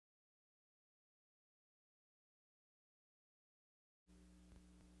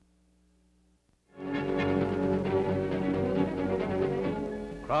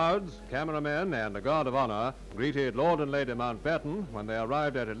Crowds, cameramen and a guard of honour greeted Lord and Lady Mountbatten when they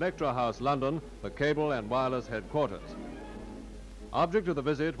arrived at Electra House, London, the cable and wireless headquarters. Object of the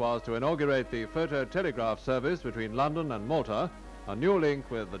visit was to inaugurate the photo-telegraph service between London and Malta, a new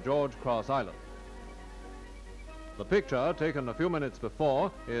link with the George Cross Island. The picture, taken a few minutes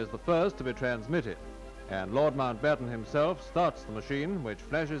before, is the first to be transmitted, and Lord Mountbatten himself starts the machine, which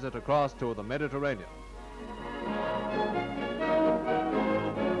flashes it across to the Mediterranean.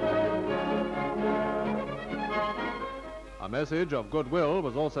 A message of goodwill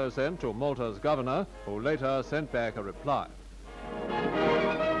was also sent to Malta's governor, who later sent back a reply.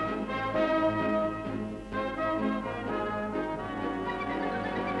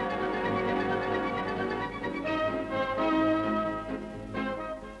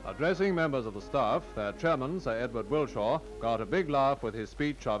 Addressing members of the staff, their chairman, Sir Edward Wilshaw, got a big laugh with his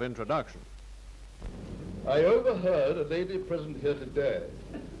speech of introduction. I overheard a lady present here today,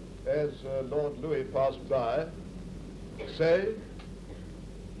 as Lord Louis passed by, say,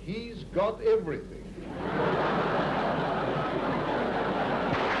 "He's got everything."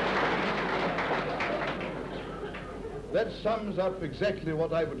 That sums up exactly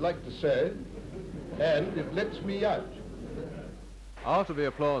what I would like to say, and it lets me out. After the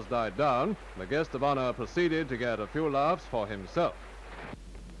applause died down, the guest of honour proceeded to get a few laughs for himself.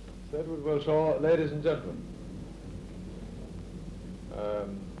 Sir Edward Wilshaw, ladies and gentlemen.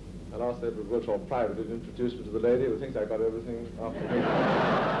 I'll ask Edward Wilshaw privately to introduce me to the lady who thinks I got everything after me.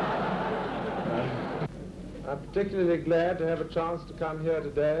 I'm particularly glad to have a chance to come here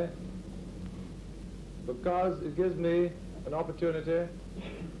today because it gives me an opportunity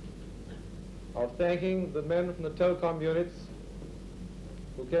of thanking the men from the telecom units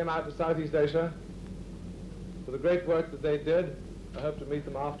who came out to Southeast Asia for the great work that they did. I hope to meet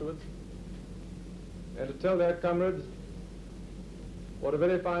them afterwards. And to tell their comrades what a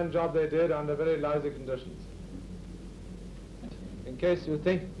very fine job they did under very lousy conditions. In case you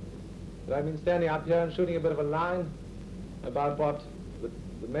think that I've been standing up here and shooting a bit of a line about what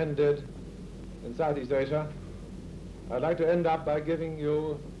the men did in Southeast Asia, I'd like to end up by giving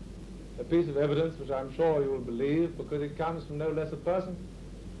you a piece of evidence which I'm sure you will believe, because it comes from no less a person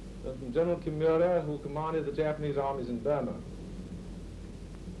than from General Kimura, who commanded the Japanese armies in Burma.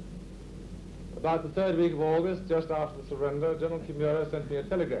 About the third week of August, just after the surrender, General Kimura sent me a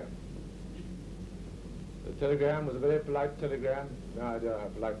telegram. The telegram was a very polite telegram. No idea how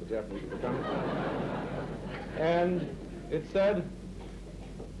polite the Japanese would become. And it said,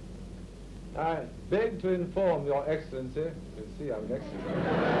 "I beg to inform Your Excellency," you see I'm an Excellency.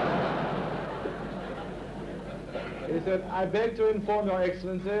 He said, "I beg to inform Your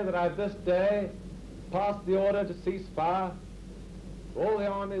Excellency that I this day passed the order to cease fire for all the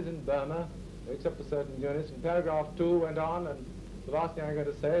armies in Burma, except for certain units." And paragraph 2 went on, and the last thing I'm going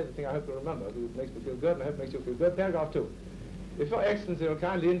to say is the thing I hope you'll remember, because it makes me feel good, and I hope it makes you feel good. Paragraph 2. "If Your Excellency will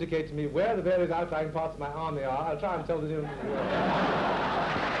kindly indicate to me where the various outlying parts of my army are, I'll try and tell the news."